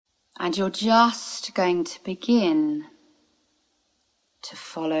And you're just going to begin to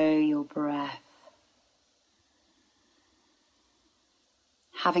follow your breath,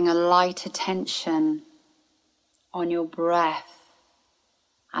 having a light attention on your breath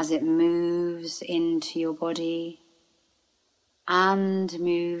as it moves into your body and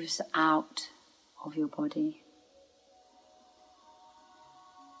moves out of your body.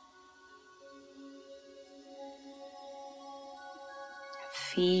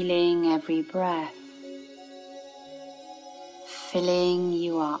 Feeling every breath filling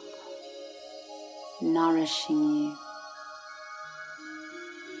you up, nourishing you,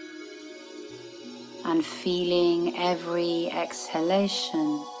 and feeling every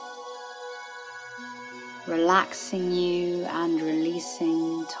exhalation relaxing you and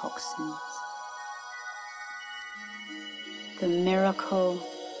releasing toxins. The miracle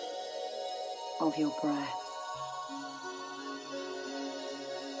of your breath.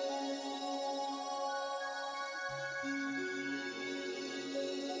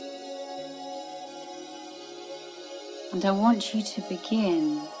 And I want you to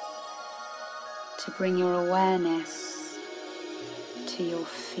begin to bring your awareness to your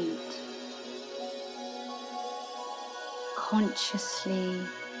feet, consciously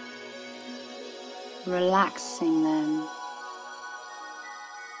relaxing them,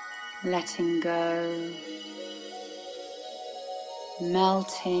 letting go,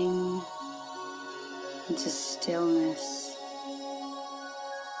 melting into stillness.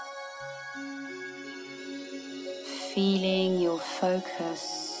 Feeling your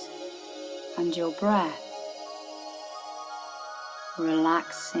focus and your breath,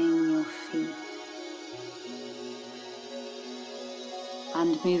 relaxing your feet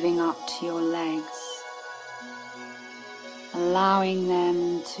and moving up to your legs, allowing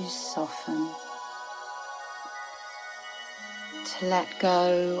them to soften, to let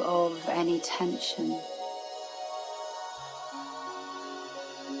go of any tension.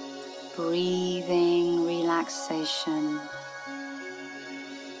 Breathing relaxation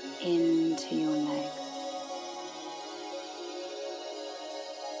into your legs.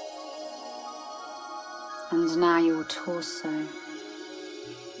 And now your torso,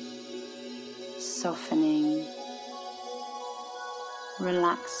 softening,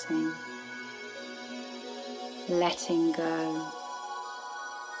 relaxing, letting go.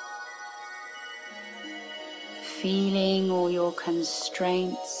 Feeling all your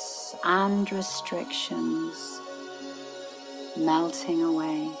constraints and restrictions melting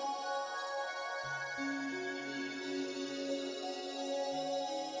away.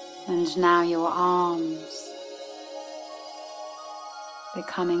 And now your arms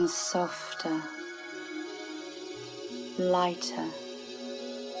becoming softer, lighter,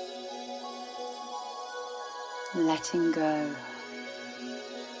 letting go.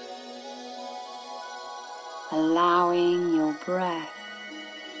 Allowing your breath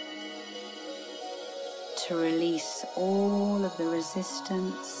to release all of the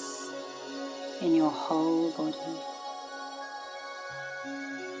resistance in your whole body.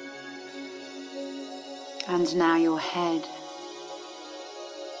 And now your head,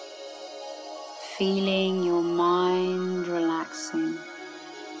 feeling your mind relaxing,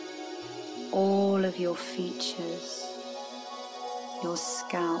 all of your features, your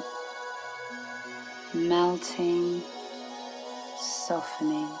scalp, melting,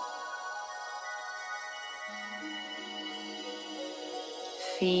 softening.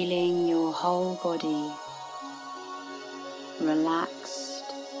 Feeling your whole body relaxed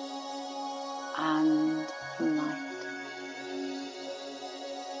and light.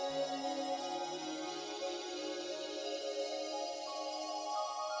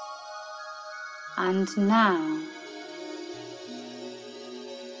 And now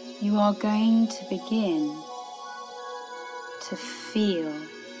you are going to begin to feel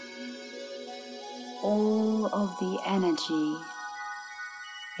all of the energy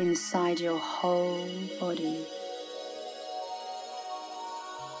inside your whole body,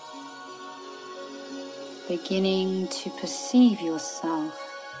 beginning to perceive yourself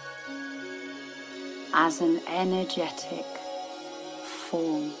as an energetic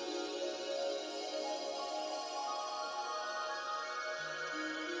form.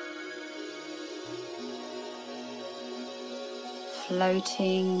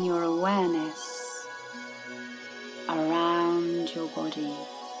 Floating your awareness around your body,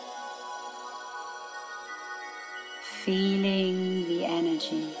 feeling the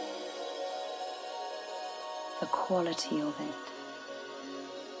energy, the quality of it.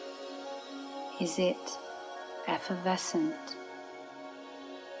 Is it effervescent?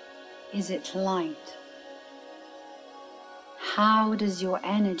 Is it light? How does your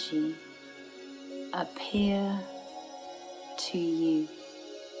energy appear to you?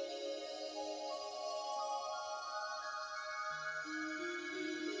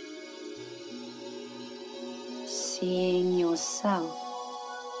 Seeing yourself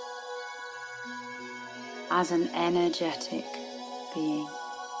as an energetic being.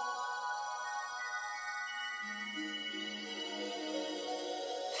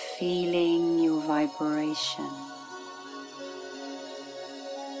 Feeling your vibration.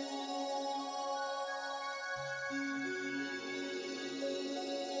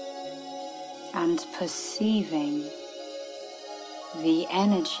 And perceiving the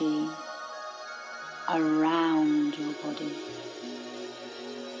energy around your body.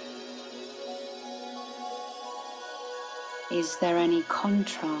 Is there any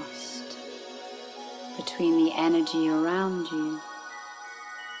contrast between the energy around you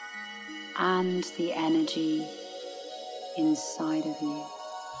and the energy inside of you?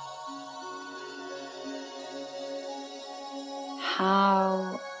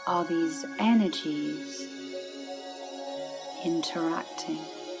 How are these energies interacting?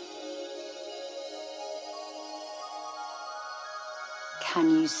 Can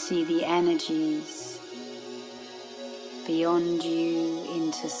you see the energies beyond you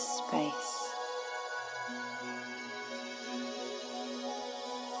into space?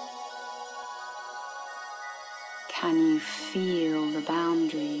 Can you feel the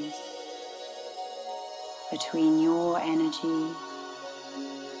boundaries between your energy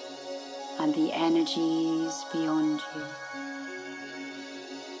and the energies beyond you?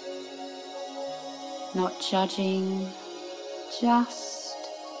 Not judging, just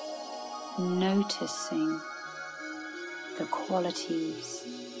noticing the qualities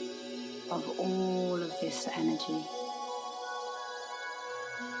of all of this energy.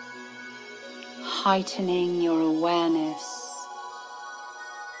 Heightening your awareness,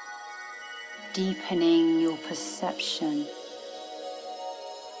 deepening your perception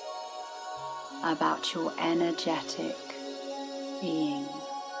about your energetic being.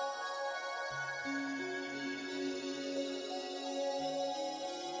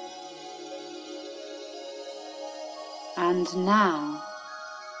 And now,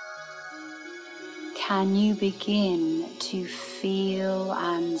 can you begin to feel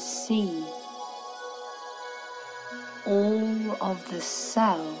and see all of the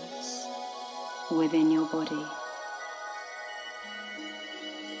cells within your body?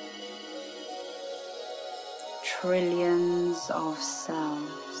 Trillions of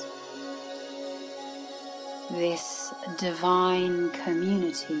cells. This divine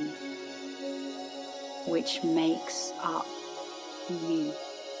community which makes up you.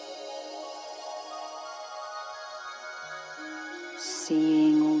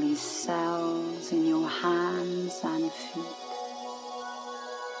 Seeing all these cells in your hands and feet.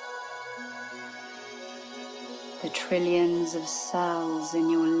 The trillions of cells in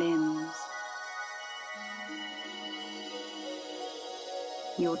your limbs.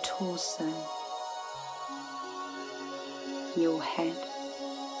 Your torso. Your head.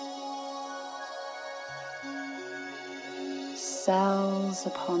 Cells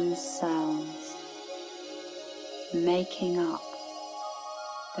upon cells, making up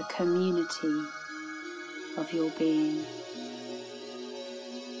the community of your being.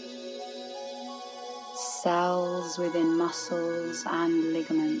 Cells within muscles and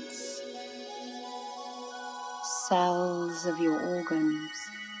ligaments. Cells of your organs.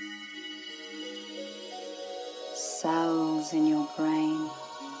 Cells in your brain.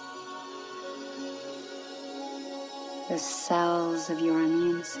 The cells of your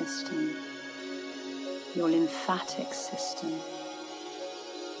immune system, your lymphatic system,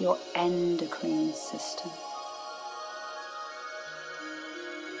 your endocrine system.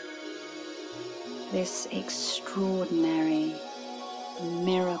 This extraordinary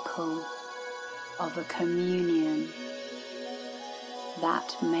miracle of a communion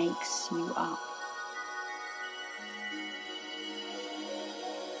that makes you up.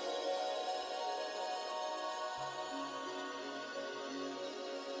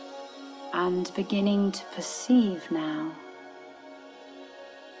 And beginning to perceive now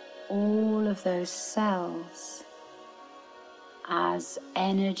all of those cells as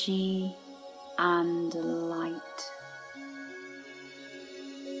energy and light.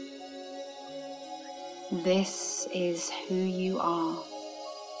 This is who you are.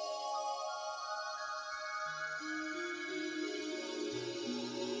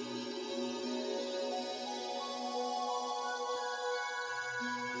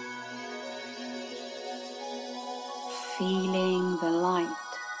 Feeling the light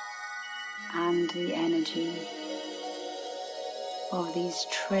and the energy of these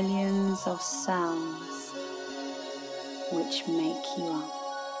trillions of cells which make you up.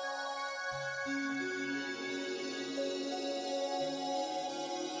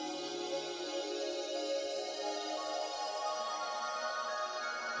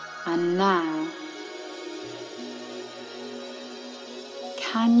 And now,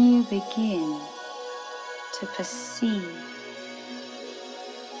 can you begin to perceive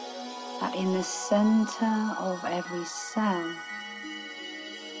that in the center of every cell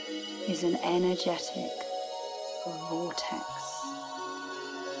is an energetic vortex?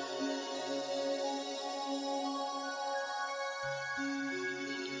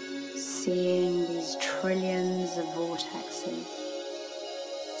 Seeing these trillions of vortexes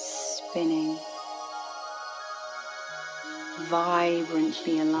spinning,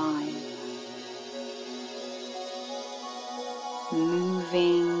 vibrantly alive,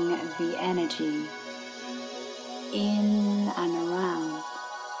 moving the energy in and around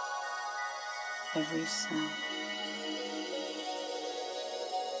every cell.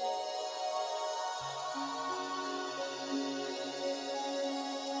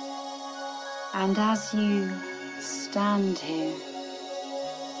 And as you stand here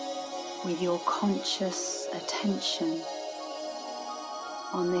with your conscious attention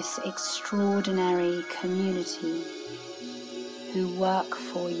on this extraordinary community who work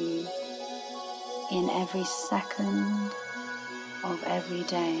for you in every second of every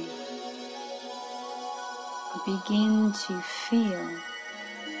day, begin to feel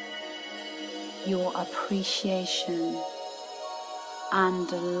your appreciation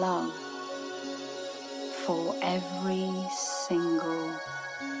and love for every single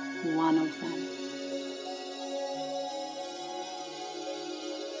one of them.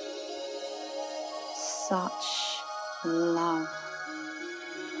 Such love.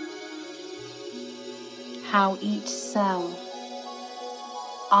 How each cell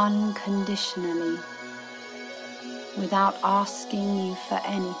unconditionally, without asking you for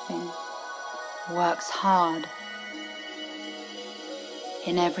anything, works hard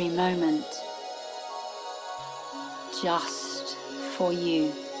in every moment just for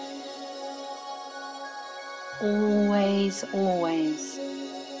you. Always, always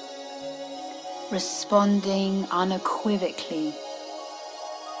responding unequivocally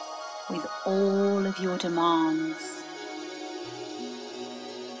with all of your demands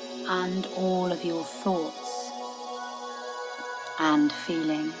and all of your thoughts and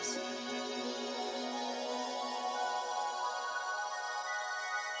feelings.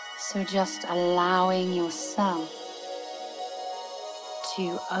 So just allowing yourself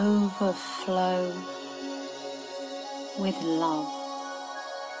to overflow with love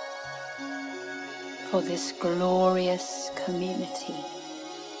for this glorious community,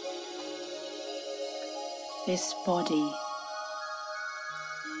 this body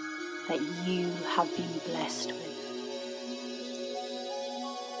that you have been blessed with.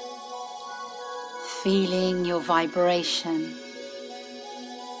 Feeling your vibration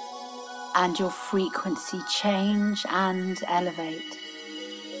and your frequency change and elevate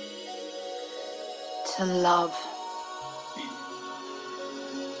to love,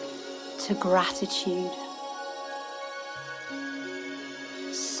 to gratitude,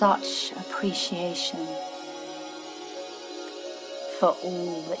 such appreciation for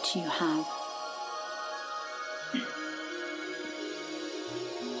all that you have.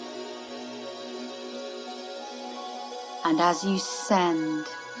 And as you send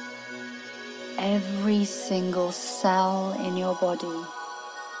every single cell in your body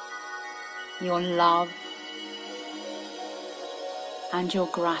your love and your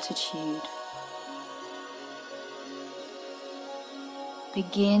gratitude,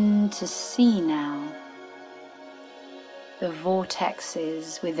 begin to see now the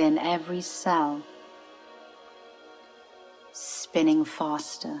vortexes within every cell spinning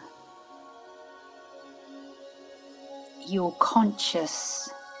faster. Your conscious,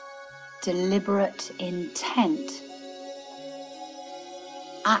 deliberate intent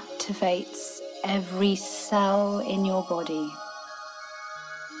activates every cell in your body.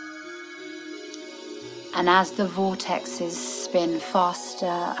 And as the vortexes spin faster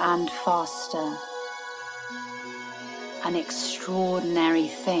and faster, an extraordinary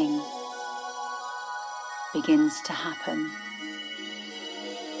thing begins to happen.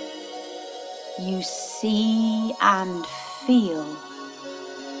 You see and feel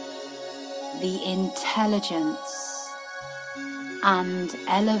the intelligence and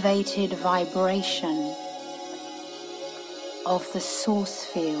elevated vibration of the source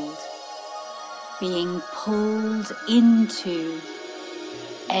field being pulled into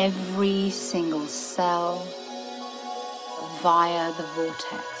every single cell, via the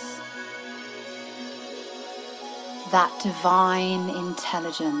vortex. That divine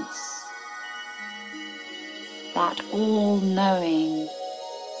intelligence, that all-knowing,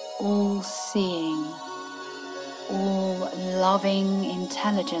 all-seeing, all-loving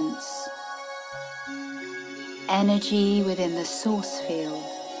intelligence, energy within the source field,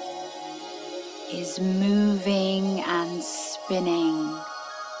 is moving and spinning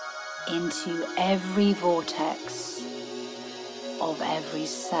into every vortex of every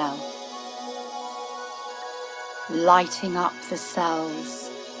cell, lighting up the cells,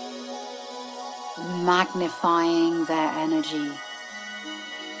 magnifying their energy,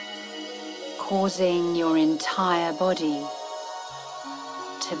 causing your entire body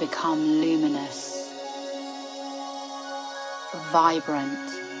to become luminous, vibrant,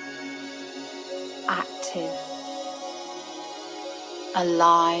 active,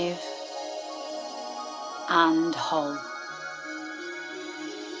 alive, and whole.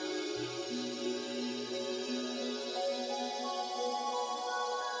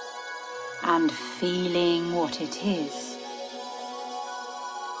 And feeling what it is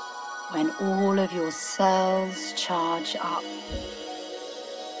when all of your cells charge up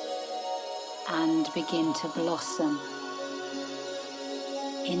and begin to blossom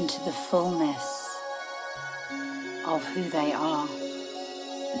into the fullness of who they are.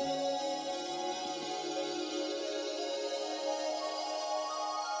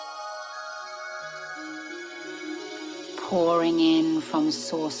 Pouring in from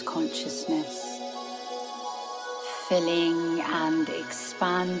source consciousness, filling and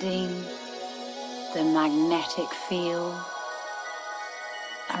expanding the magnetic field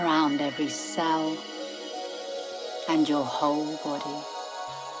around every cell and your whole body.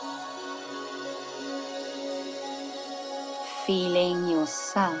 Feeling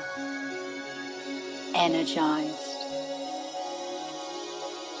yourself energized,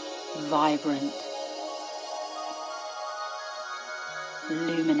 vibrant,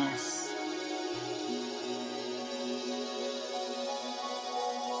 luminous.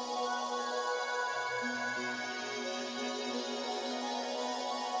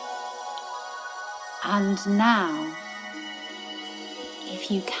 And now,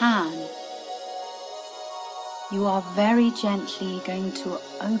 if you can, you are very gently going to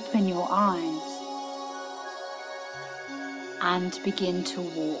open your eyes and begin to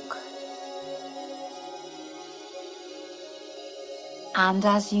walk. And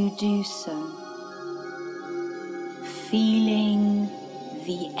as you do so, feeling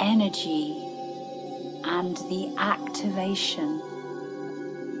the energy and the activation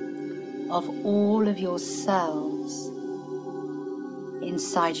of all of your cells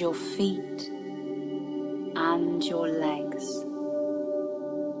inside your feet and your legs,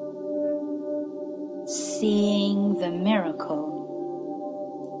 seeing the miracle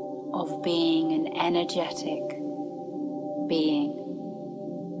of being an energetic being.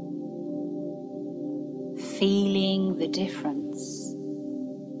 Feeling the difference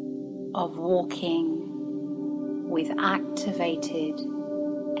of walking with activated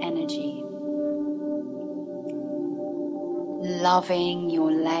energy. Loving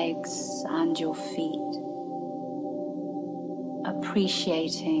your legs and your feet.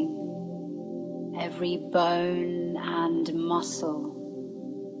 Appreciating every bone and muscle,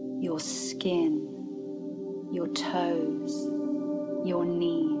 your skin, your toes, your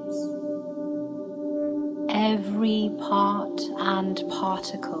knees. Every part and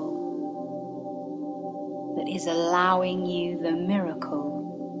particle that is allowing you the miracle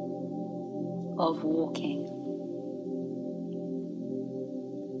of walking.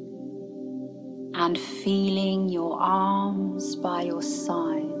 And feeling your arms by your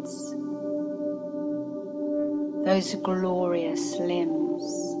sides, those glorious limbs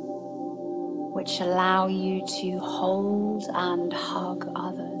which allow you to hold and hug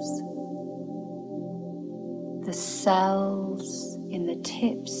others. The cells in the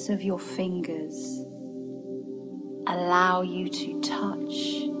tips of your fingers allow you to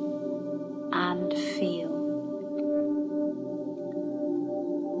touch and feel.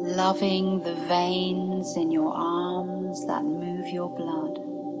 Loving the veins in your arms that move your blood,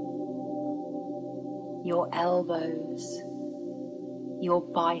 your elbows, your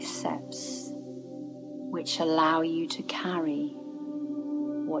biceps, which allow you to carry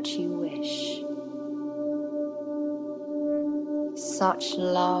what you wish. Such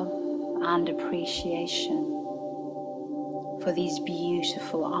love and appreciation for these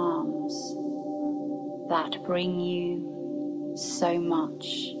beautiful arms that bring you so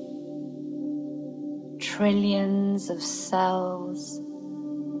much. Trillions of cells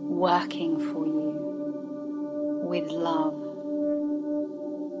working for you with love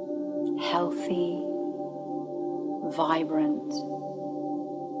healthy, vibrant,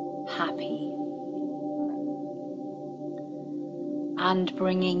 happy. And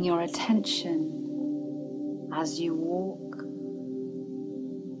bringing your attention as you walk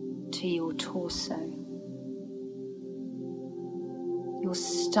to your torso, your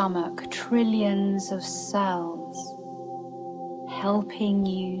stomach, trillions of cells helping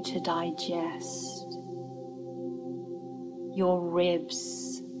you to digest, your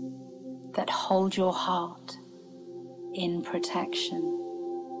ribs that hold your heart in protection,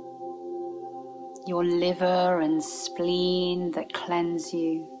 your liver and spleen that cleanse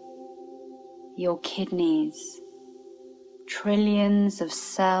you, your kidneys, trillions of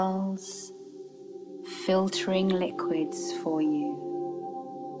cells filtering liquids for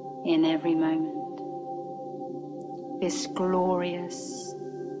you in every moment. This glorious,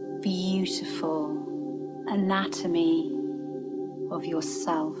 beautiful anatomy of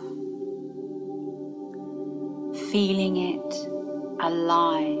yourself, feeling it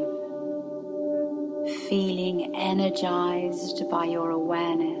alive, feeling energized by your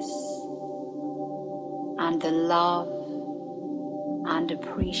awareness and the love and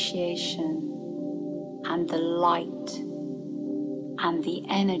appreciation and the light and the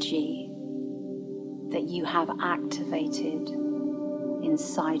energy that you have activated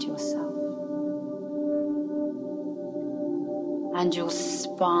inside yourself. And your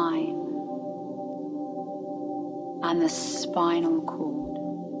spine and the spinal cord,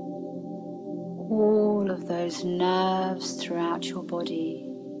 all of those nerves throughout your body,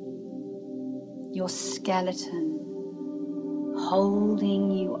 your skeleton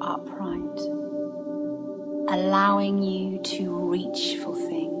holding you upright, allowing you to reach for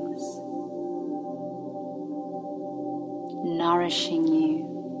things, nourishing you,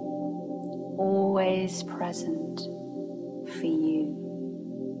 always present for you,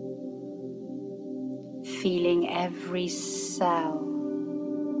 feeling every cell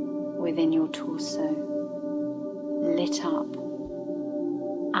within your torso lit up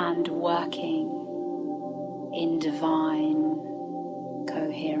and working in divine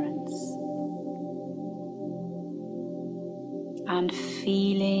coherence, and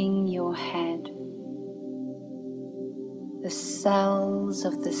feeling your head, the cells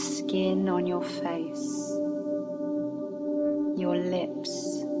of the skin on your face, your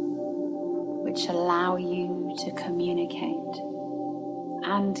lips, which allow you to communicate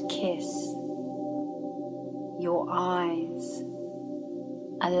and kiss, your eyes,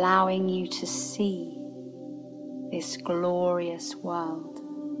 allowing you to see this glorious world,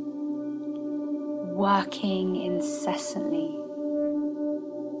 working incessantly,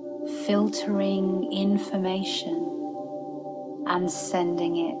 filtering information and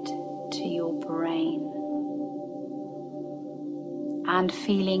sending it to your brain, and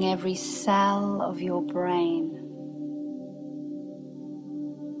feeling every cell of your brain,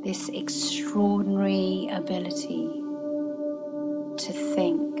 this extraordinary ability to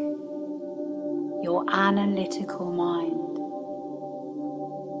think, your analytical mind,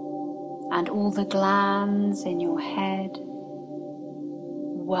 and all the glands in your head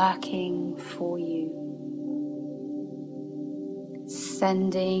working for you,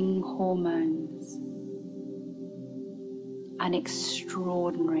 sending hormones, an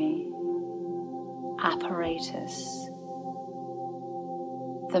extraordinary apparatus,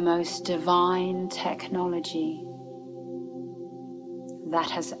 the most divine technology that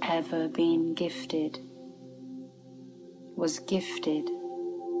has ever been gifted, was gifted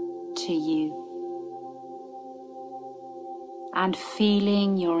to you. And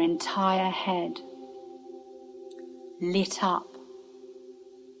feeling your entire head lit up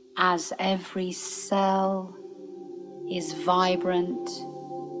as every cell is vibrant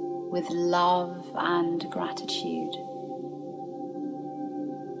with love and gratitude.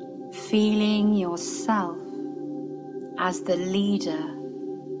 Feeling yourself as the leader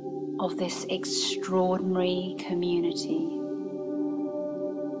of this extraordinary community,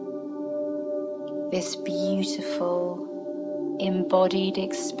 this beautiful embodied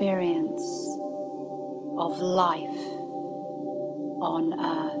experience of life on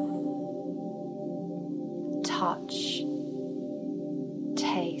earth. Touch,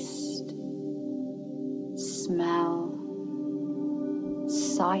 taste, smell,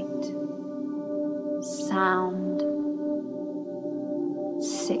 sight, sound,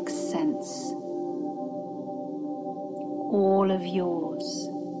 sixth sense, all of yours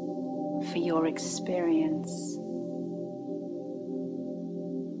for your experience.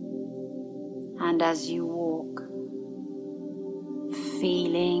 And as you walk,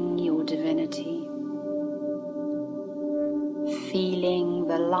 feeling your divinity, feeling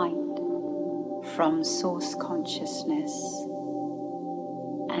the light from Source Consciousness,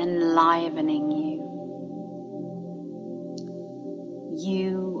 enlivening you.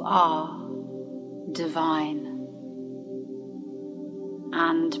 You are divine,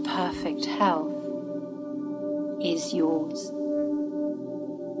 and perfect health is yours.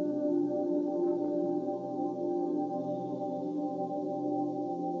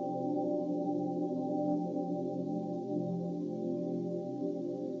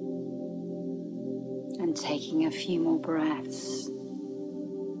 And taking a few more breaths,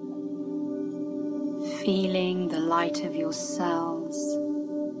 feeling the light of your cells,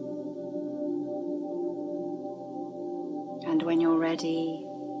 and when you're ready,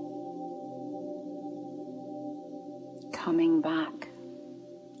 coming back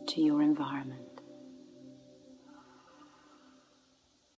to your environment.